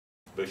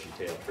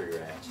bushy-tailed tree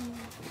rats.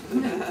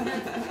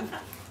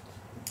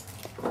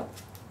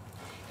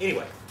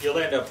 Anyway, you'll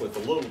end up with a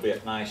little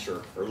bit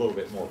nicer or a little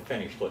bit more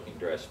finished looking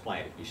dressed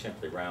plant if you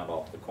simply round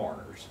off the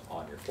corners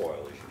on your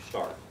foil as you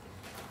start.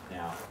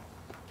 Now,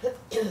 the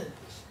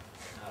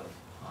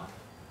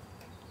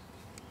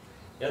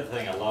other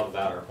thing I love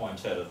about our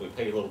poinsettias, we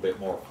pay a little bit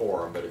more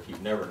for them, but if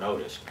you've never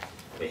noticed,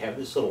 they have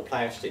this little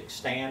plastic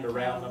stand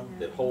around them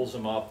that holds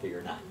them up. They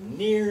are not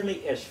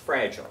nearly as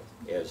fragile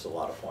as a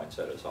lot of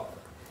poinsettias are.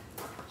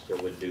 Still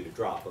wouldn't do to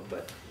drop them,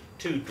 but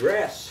to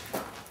dress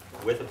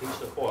with a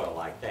piece of foil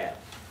like that,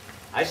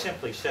 I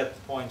simply set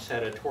the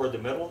poinsettia toward the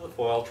middle of the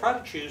foil, try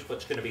to choose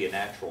what's going to be a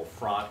natural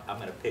front. I'm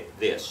going to pick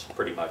this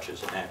pretty much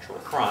as a natural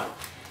front.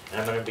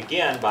 And I'm going to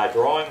begin by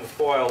drawing the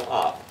foil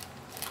up,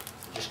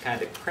 just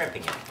kind of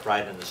crimping it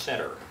right in the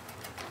center.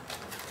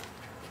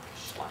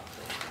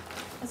 Slightly.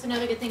 That's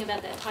another good thing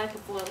about that type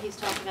of foil he's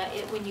talking about.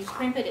 When you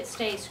crimp it, it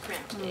stays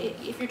crimped.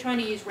 If you're trying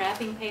to use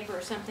wrapping paper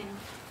or something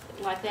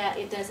like that,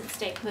 it doesn't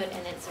stay put,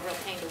 and it's a real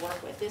pain to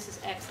work with. This is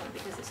excellent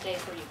because it stays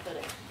where you put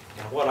it.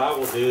 And what I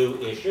will do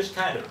is just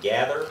kind of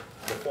gather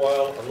the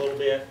foil a little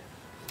bit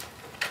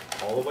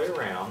all the way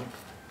around.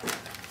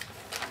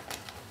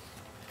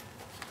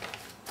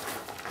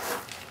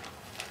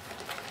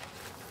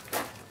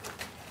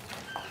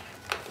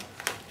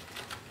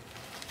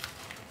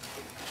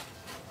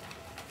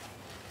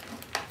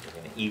 We're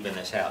going to even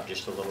this out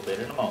just a little bit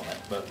in a moment,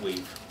 but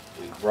we've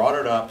brought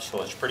it up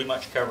so it's pretty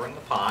much covering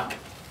the pot.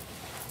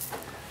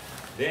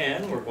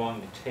 Then we're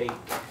going to take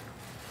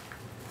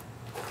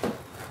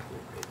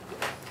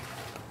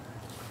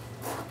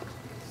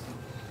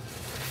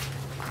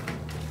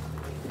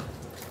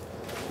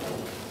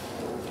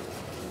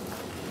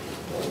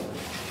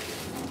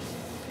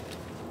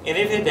and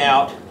if in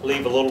doubt,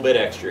 leave a little bit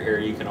extra here.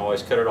 You can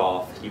always cut it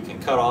off. You can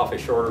cut off a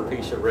shorter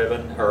piece of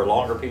ribbon or a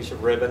longer piece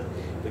of ribbon,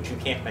 but you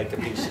can't make a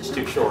piece that's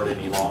too short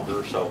any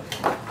longer. So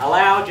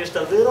allow just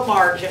a little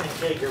margin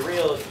until you're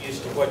real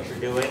used to what you're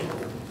doing.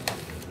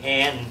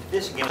 And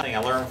this, again, thing I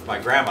learned from my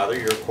grandmother,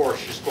 you're of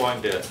course just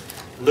going to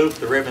loop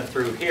the ribbon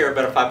through here,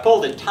 but if I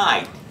pulled it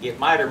tight, it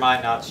might or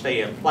might not stay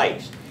in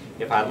place.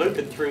 If I loop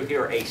it through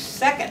here a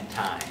second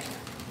time,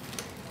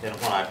 then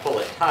when I pull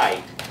it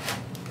tight,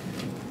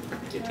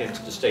 it tends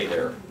to stay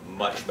there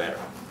much better.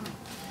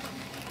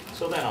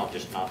 So then I'll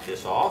just knock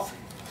this off.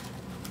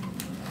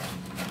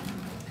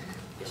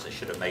 Guess I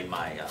should have made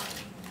my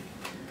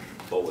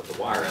bow with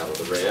the wire out of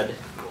the red.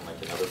 We'll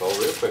make another bow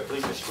real quickly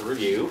just to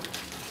review.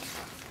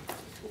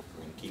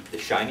 Keep the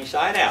shiny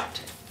side out.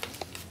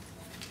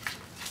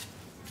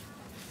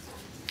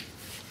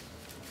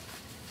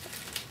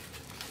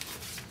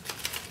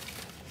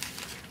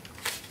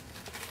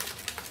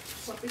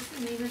 What was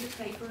the name of the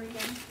paper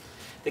again?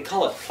 They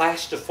call it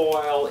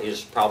Plastifoil,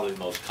 is probably the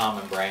most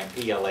common brand,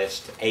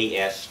 P-L-S-A-S-T-I.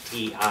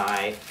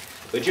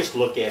 But just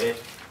look at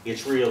it.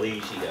 It's real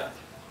easy to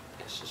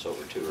pass this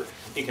over to her.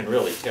 You can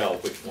really tell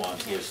which one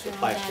is the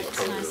plastic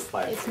coated or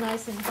plastic. It's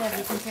nice and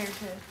heavy compared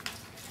to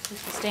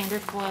just the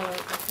standard foil or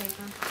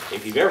paper.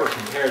 If you've ever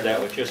compared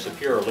that with just a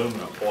pure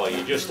aluminum foil,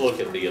 you just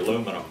look at the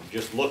aluminum,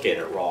 just look at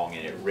it wrong,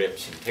 and it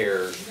rips and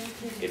tears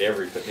at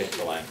every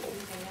potential angle.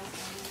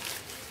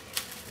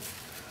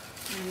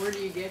 And where do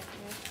you get that?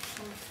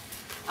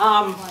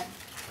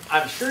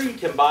 I'm sure you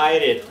can buy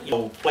it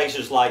at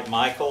places like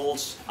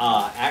Michael's.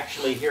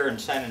 Actually, here in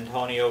San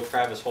Antonio,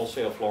 Travis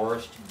Wholesale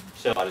Florist,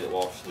 somebody that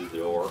walks through the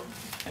door,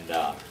 and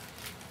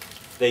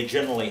they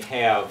generally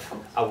have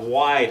a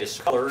wide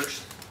of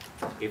colors.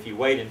 If you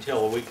wait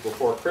until a week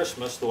before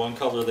Christmas, the one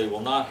color they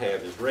will not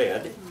have is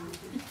red.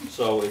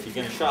 So if you're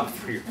going to shop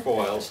for your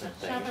foils and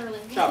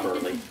things, shop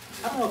early.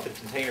 I don't know if the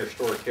Container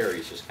Store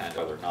carries this kind of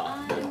color or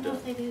not. I don't know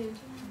if they do.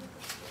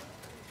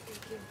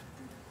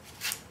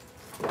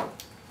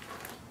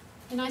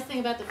 The nice thing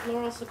about the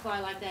floral supply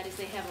like that is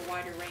they have a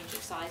wider range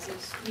of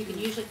sizes. You can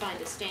usually find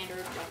a standard,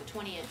 like a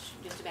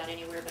 20-inch, just about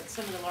anywhere, but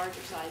some of the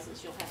larger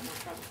sizes you'll have more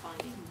trouble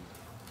finding.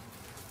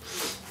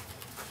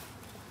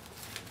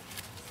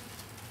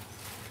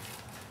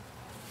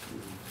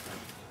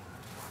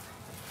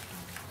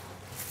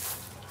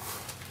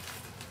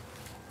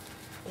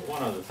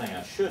 One other thing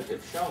I should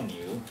have shown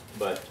you,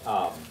 but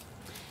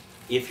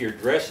if you're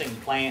dressing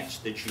plants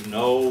that you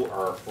know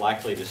are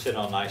likely to sit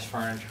on nice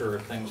furniture or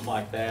things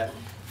like that,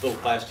 little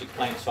plastic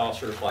plant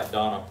saucers like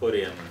Donna put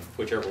in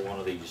whichever one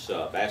of these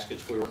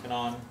baskets we're working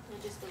on,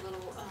 And just a little,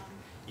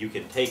 you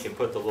can take and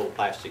put the little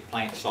plastic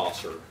plant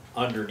saucer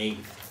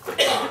underneath the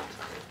pot.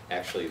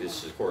 Actually,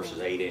 this of course is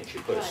 8-inch.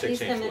 You put a right, these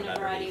 6-inch come in one a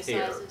variety of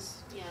underneath here. sizes.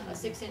 Yeah, a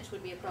 6-inch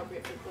would be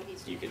appropriate for what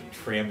he's doing. You can there.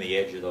 trim the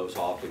edge of those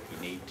off if you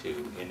need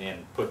to, and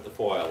then put the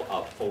foil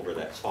up over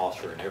that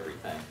saucer and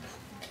everything,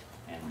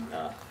 and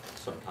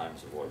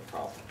sometimes avoid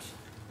problems.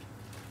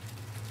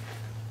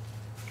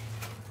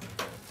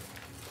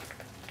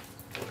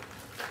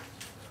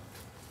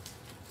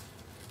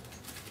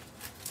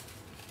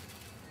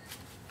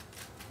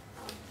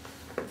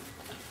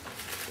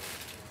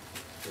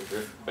 Here's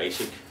your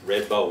basic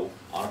red bow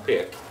on a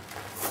pick.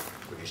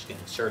 We're just going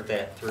to insert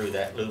that through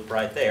that loop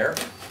right there.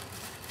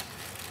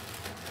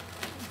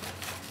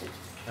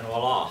 And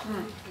voila,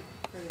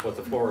 what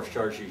the florist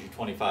charges you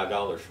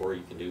 $25 for,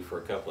 you can do for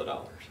a couple of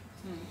dollars.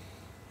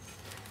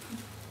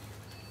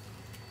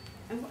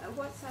 And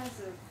what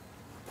size of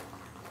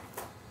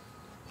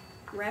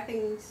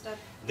wrapping stuff?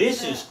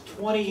 This is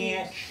 20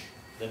 inch,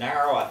 the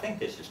narrow, I think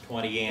this is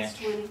 20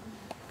 It's inch.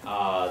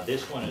 20.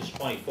 This one is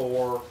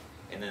 24,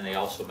 and then they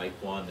also make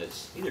one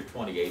that's either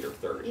 28 or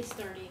 30. It's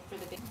 30 for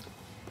the big.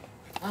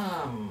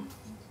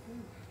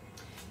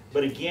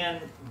 But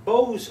again,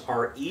 bows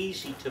are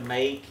easy to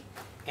make,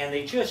 and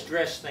they just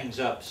dress things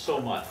up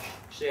so much.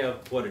 See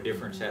what a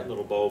difference that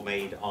little bow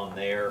made on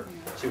there.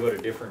 See what a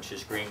difference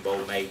this green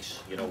bow makes,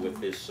 you know,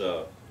 with this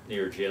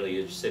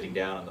Neogelia sitting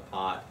down in the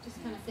pot.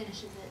 Just kind of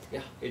finishes it.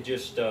 Yeah, it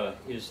just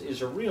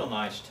is a real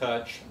nice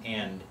touch.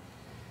 And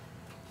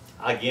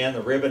again,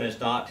 the ribbon is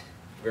not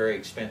very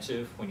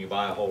expensive when you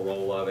buy a whole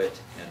roll of it,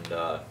 and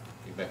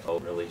you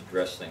can really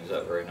dress things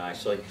up very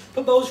nicely.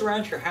 Put bows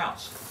around your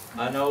house.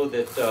 I know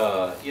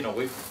that you know,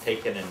 we've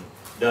taken and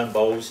done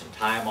bows and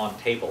tie them on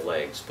table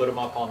legs, put them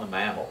up on the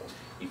mantel.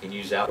 You can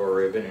use outdoor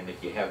ribbon, and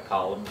if you have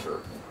columns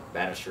or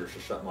banisters or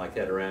something like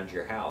that around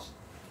your house,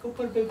 go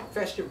put a big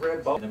festive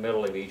red bow in the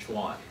middle of each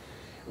one.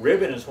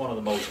 Ribbon is one of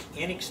the most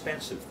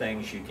inexpensive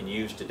things you can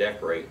use to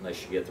decorate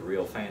unless you get the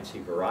real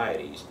fancy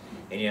varieties,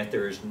 and yet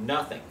there is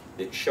nothing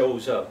that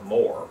shows up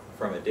more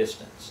from a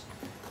distance.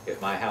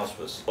 If my house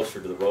was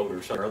closer to the road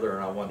or something other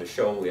and I wanted to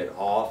show it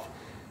off,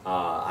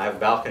 I have a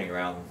balcony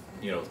around,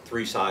 you know,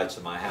 3 sides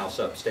of my house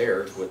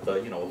upstairs with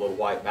you know, little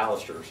white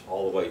balusters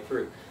all the way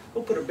through.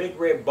 We'll put a big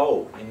red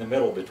bow in the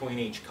middle between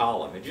each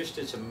column.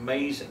 It's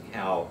amazing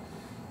how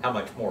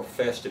much more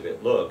festive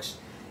it looks.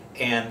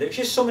 And there's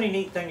just so many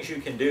neat things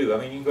you can do. I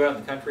mean, you can go out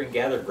in the country and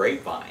gather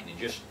grapevine and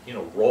just, you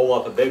know, roll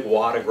up a big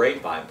wad of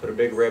grapevine, put a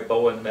big red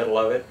bow in the middle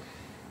of it,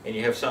 and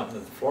you have something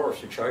that the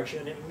florist will charge you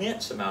an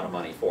immense amount of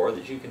money for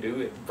that you can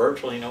do at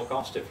virtually no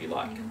cost if you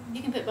like.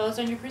 You can put bows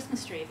on your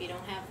Christmas tree if you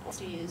don't have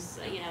to use,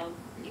 you know,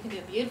 you can do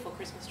a beautiful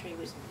Christmas tree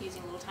with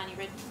using little tiny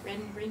red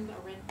and green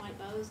or red and white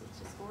bows. It's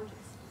just gorgeous.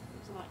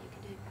 There's a lot you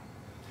can do.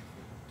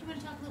 Do you want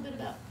to talk a little bit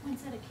about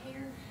poinsettia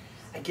care?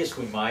 I guess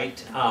we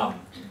might.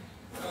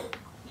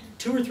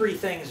 2 or 3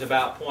 things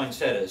about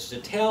poinsettias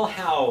to tell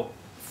how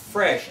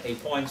fresh a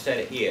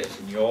poinsettia is,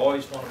 and you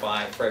always want to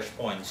buy fresh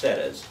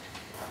poinsettias.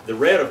 The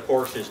red, of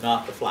course, is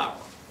not the flower.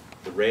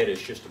 The red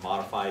is just a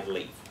modified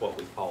leaf, what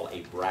we call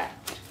a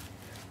bract.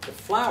 The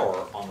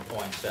flower on the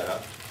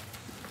poinsettia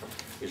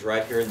is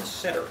right here in the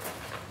center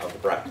of the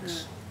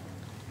bracts.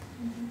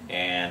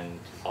 And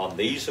on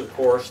these, of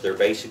course, they're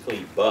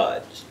basically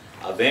buds.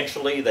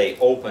 Eventually they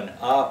open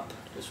up.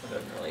 This one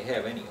doesn't really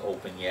have any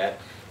open yet,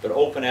 but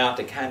open out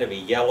to kind of a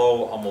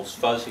yellow, almost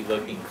fuzzy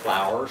looking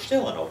flower.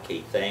 Still an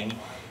okay thing.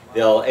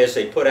 As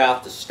they put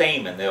out the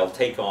stamen, they'll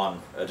take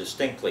on a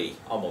distinctly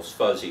almost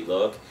fuzzy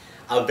look.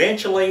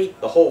 Eventually,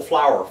 the whole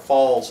flower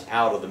falls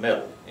out of the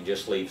middle and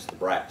just leaves the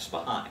bracts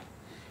behind.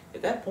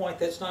 At that point,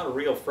 that's not a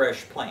real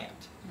fresh plant.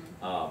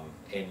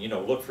 And you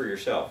know, look for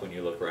yourself when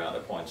you look around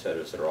at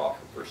poinsettias that are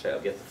offered for sale.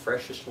 Get the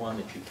freshest one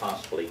that you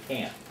possibly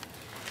can.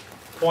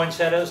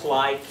 Poinsettias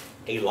like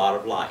a lot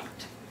of light.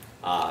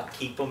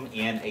 Keep them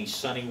in a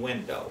sunny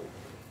window.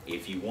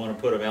 If you want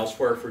to put them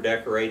elsewhere for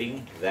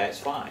decorating, that's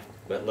fine.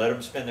 But let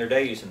them spend their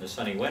days in the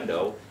sunny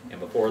window, and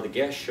before the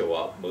guests show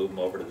up, move them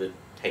over to the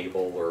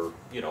table or,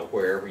 you know,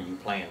 wherever you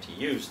plan to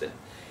use them.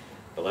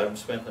 But let them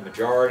spend the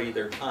majority of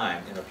their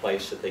time in a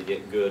place that they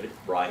get good,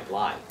 bright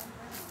light.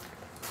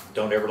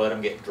 Don't ever let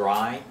them get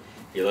dry.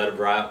 If you let them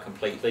dry out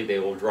completely, they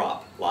will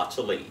drop lots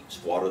of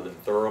leaves. Water them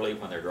thoroughly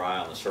when they're dry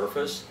on the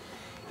surface.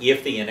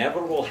 If the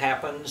inevitable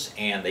happens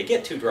and they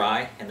get too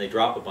dry and they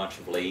drop a bunch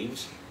of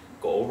leaves,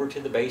 go over to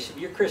the base of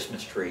your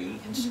Christmas tree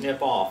and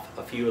snip off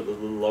a few of the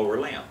little lower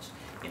limbs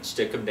and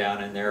stick them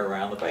down in there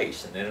around the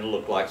base, and then it'll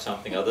look like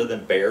something other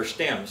than bare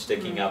stems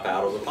sticking up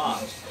out of the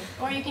pots.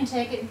 Or you can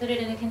take it and put it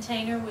in a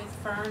container with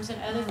ferns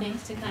and other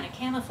things to kind of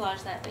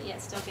camouflage that, but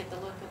yet still get the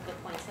look of the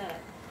poinsettia.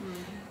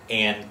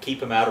 And keep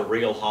them out of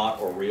real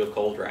hot or real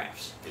cold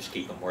drafts. Just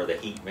keep them where the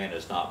heat vent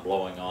is not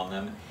blowing on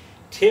them.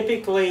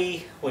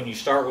 Typically, when you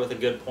start with a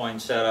good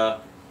poinsettia,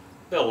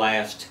 they'll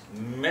last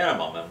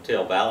minimum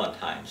until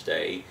Valentine's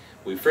Day.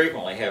 We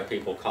frequently have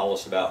people call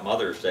us about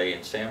Mother's Day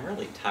and say, I'm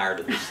really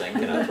tired of this thing.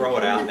 Can I throw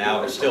it out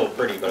now? It's still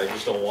pretty, but I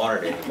just don't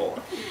want it anymore.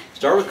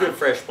 Start with good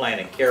fresh plant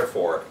and care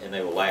for it, and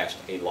they will last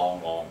a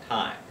long, long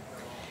time.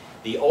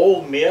 The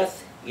old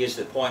myth is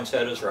that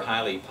poinsettias are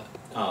highly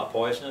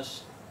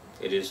poisonous.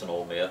 It is an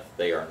old myth.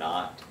 They are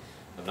not.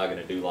 I'm not going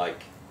to do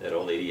like that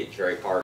old idiot Jerry Park